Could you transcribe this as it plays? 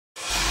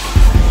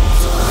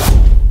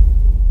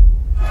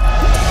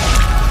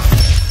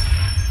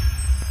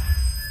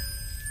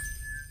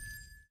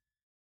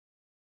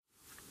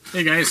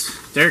Hey guys,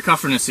 Derek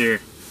Hufferness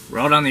here. We're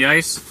out on the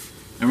ice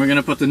and we're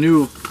gonna put the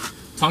new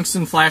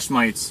tungsten flash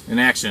mites in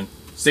action.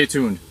 Stay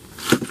tuned.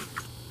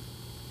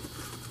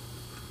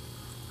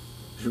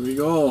 Here we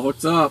go,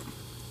 hooked up.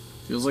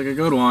 Feels like a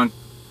good one.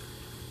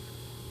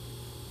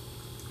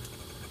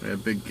 We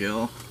have big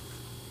gill.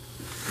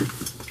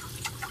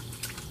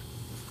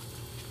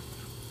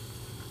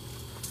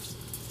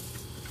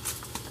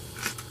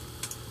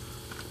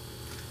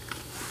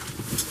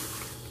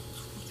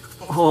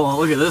 Oh,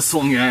 look at this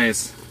one,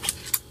 guys.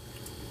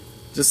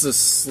 Just a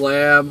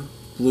slab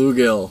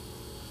bluegill.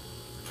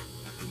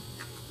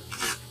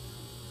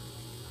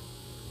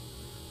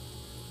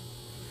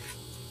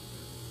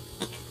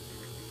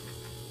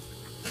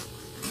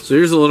 So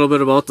here's a little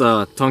bit about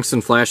the tungsten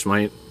flash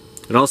mite.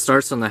 It all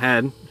starts on the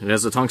head. It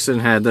has a tungsten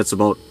head that's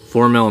about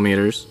 4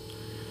 millimeters.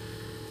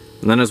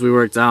 And then as we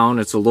work down,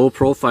 it's a low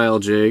profile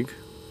jig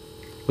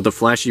with a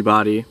flashy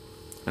body,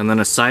 and then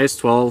a size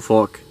 12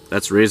 hook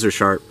that's razor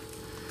sharp.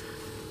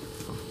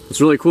 What's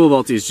really cool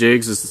about these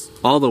jigs is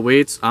all the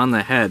weight's on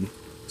the head.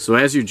 So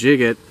as you jig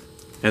it,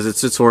 as it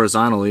sits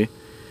horizontally,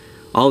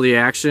 all the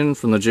action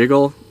from the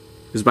jiggle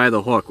is by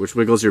the hook, which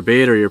wiggles your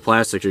bait or your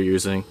plastic you're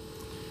using,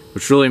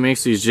 which really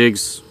makes these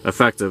jigs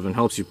effective and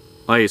helps you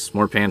ice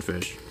more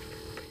panfish. Here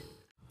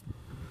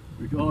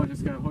we go, I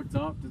just got hooked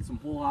up, did some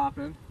hole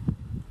hopping.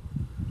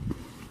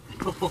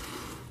 Look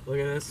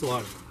at this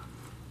one.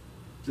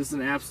 Just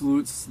an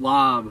absolute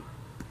slob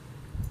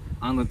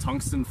on the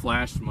tungsten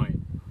flash mite.